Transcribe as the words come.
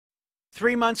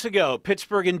3 months ago,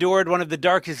 Pittsburgh endured one of the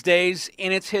darkest days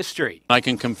in its history. I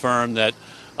can confirm that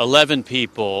 11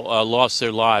 people lost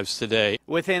their lives today.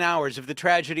 Within hours of the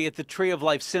tragedy at the Tree of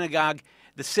Life Synagogue,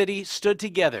 the city stood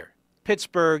together.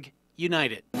 Pittsburgh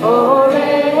united. But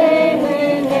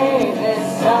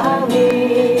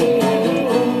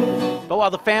while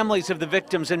the families of the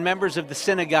victims and members of the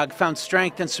synagogue found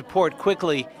strength and support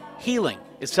quickly, healing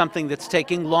is something that's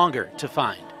taking longer to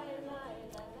find.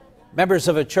 Members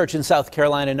of a church in South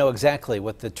Carolina know exactly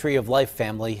what the Tree of Life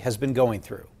family has been going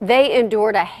through. They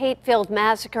endured a hate-filled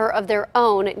massacre of their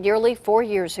own nearly 4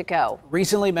 years ago.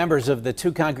 Recently, members of the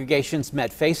two congregations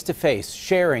met face-to-face,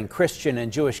 sharing Christian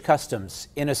and Jewish customs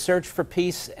in a search for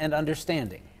peace and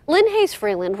understanding. Lynne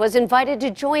Hayes-Freeland was invited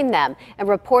to join them and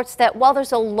reports that while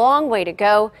there's a long way to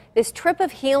go, this trip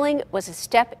of healing was a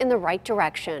step in the right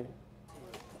direction.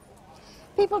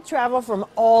 People travel from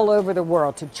all over the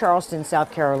world to Charleston,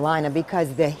 South Carolina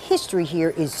because the history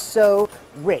here is so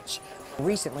rich.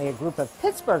 Recently, a group of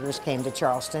Pittsburghers came to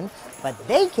Charleston, but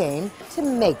they came to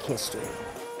make history.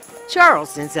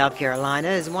 Charleston, South Carolina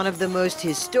is one of the most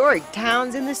historic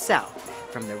towns in the South,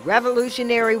 from the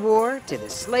Revolutionary War to the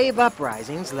slave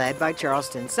uprisings led by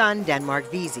Charleston's son,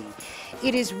 Denmark Vesey.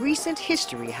 It is recent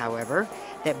history, however,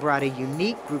 that brought a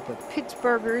unique group of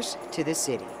Pittsburghers to the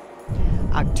city.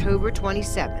 October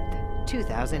 27th,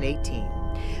 2018,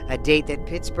 a date that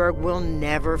Pittsburgh will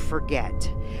never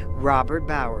forget. Robert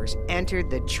Bowers entered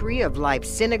the Tree of Life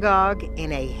Synagogue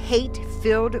in a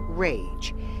hate-filled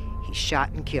rage. He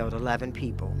shot and killed 11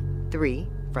 people, 3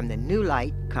 from the New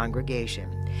Light congregation.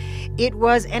 It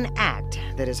was an act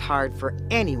that is hard for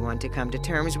anyone to come to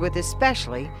terms with,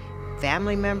 especially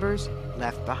family members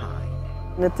left behind.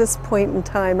 At this point in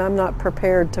time, I'm not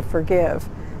prepared to forgive.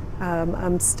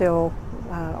 I'm still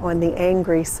on the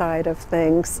angry side of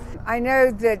things. I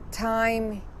know that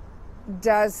time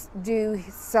does do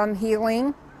some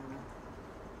healing,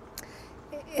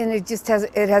 and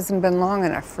it hasn't been long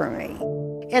enough for me.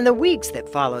 In the weeks that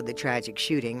followed the tragic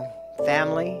shooting,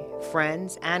 family,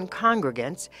 friends, and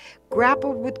congregants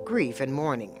grappled with grief and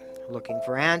mourning, looking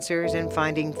for answers and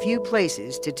finding few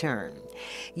places to turn.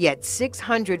 Yet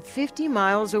 650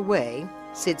 miles away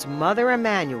sits Mother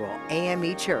Emanuel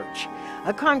AME Church,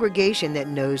 a congregation that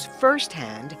knows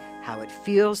firsthand how it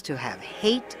feels to have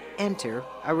hate enter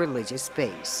a religious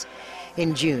space.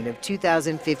 In June of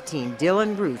 2015,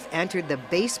 Dylan Ruth entered the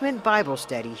basement Bible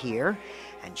study here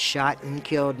and shot and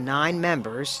killed 9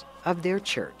 members of their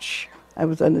church. I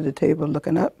was under the table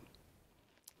looking up,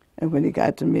 and when he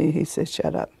got to me, he said,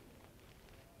 "Shut up."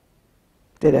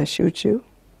 "Did I shoot you?"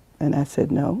 And I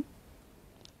said, "No."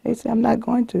 He said, "I'm not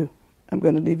going to. I'm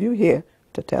going to leave you here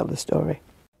to tell the story."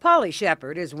 Polly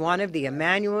Shepard is one of the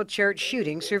Emanuel Church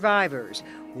shooting survivors,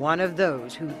 one of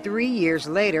those who 3 years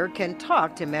later can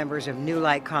talk to members of New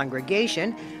Light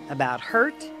congregation about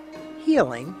hurt,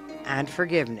 healing, and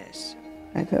forgiveness.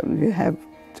 I tell them, you have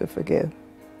to forgive.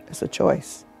 It's a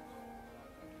choice.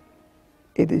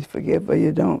 Either you forgive or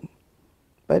you don't.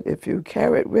 But if you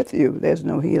carry it with you, there's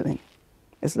no healing.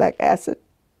 It's like acid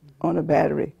on a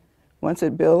battery. Once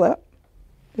it builds up,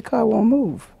 the car won't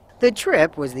move. The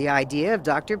trip was the idea of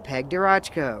Dr. Peg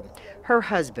Durachko. Her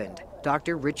husband,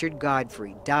 Dr. Richard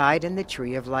Godfrey, died in the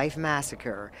Tree of Life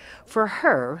massacre. For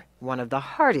her, one of the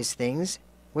hardest things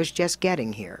was just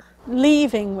getting here.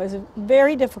 Leaving was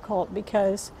very difficult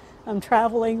because I'm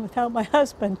traveling without my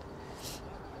husband.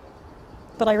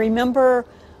 But I remember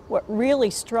what really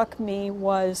struck me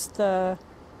was the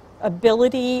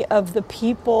ability of the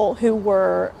people who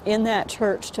were in that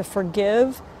church to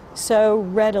forgive so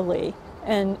readily.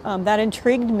 And that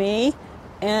intrigued me,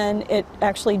 and it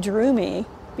actually drew me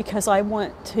because I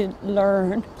want to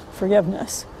learn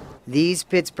forgiveness. These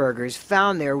Pittsburghers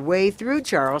found their way through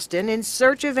Charleston in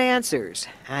search of answers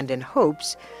and in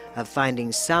hopes of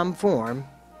finding some form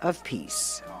of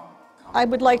peace. I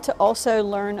would like to also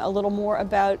learn a little more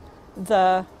about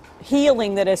the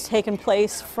healing that has taken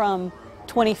place from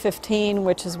 2015,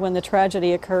 which is when the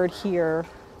tragedy occurred here,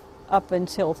 up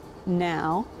until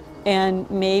now. And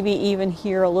maybe even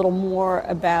hear a little more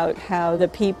about how the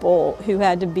people who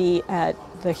had to be at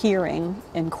the hearing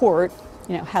in court,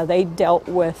 how they dealt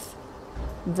with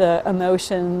the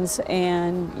emotions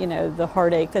and, the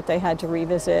heartache that they had to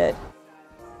revisit.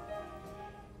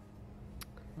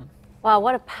 Wow,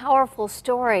 what a powerful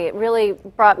story. It really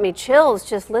brought me chills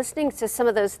just listening to some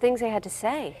of those things they had to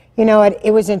say. You know,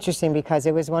 it was interesting because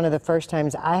it was one of the first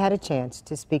times I had a chance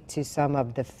to speak to some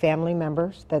of the family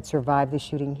members that survived the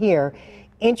shooting here.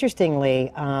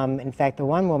 Interestingly, in fact, the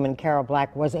one woman, Carol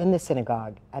Black, was in the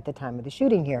synagogue at the time of the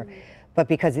shooting here. But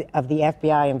because of the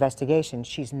FBI investigation,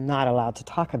 she's not allowed to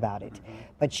talk about it.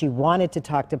 But she wanted to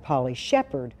talk to Polly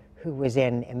Shepard, who was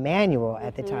in Emanuel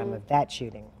at the time of that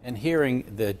shooting. And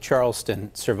hearing the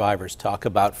Charleston survivors talk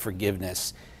about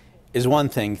forgiveness is one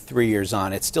thing 3 years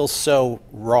on. It's still so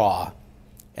raw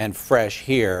and fresh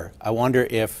here. I wonder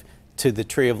if to the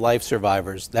Tree of Life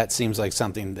survivors, that seems like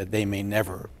something that they may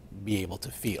never be able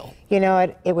to feel. You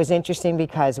know, it was interesting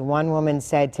because one woman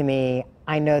said to me,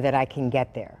 I know that I can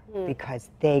get there because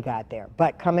they got there.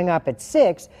 But coming up at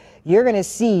 6, you're going to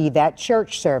see that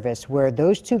church service where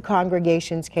those two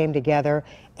congregations came together,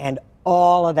 and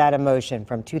all of that emotion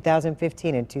from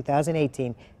 2015 and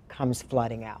 2018 comes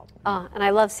flooding out. And I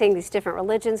love seeing these different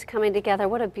religions coming together.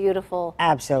 What a beautiful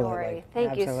Absolutely. story.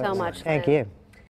 Thank you so much, Thank Lynne. you.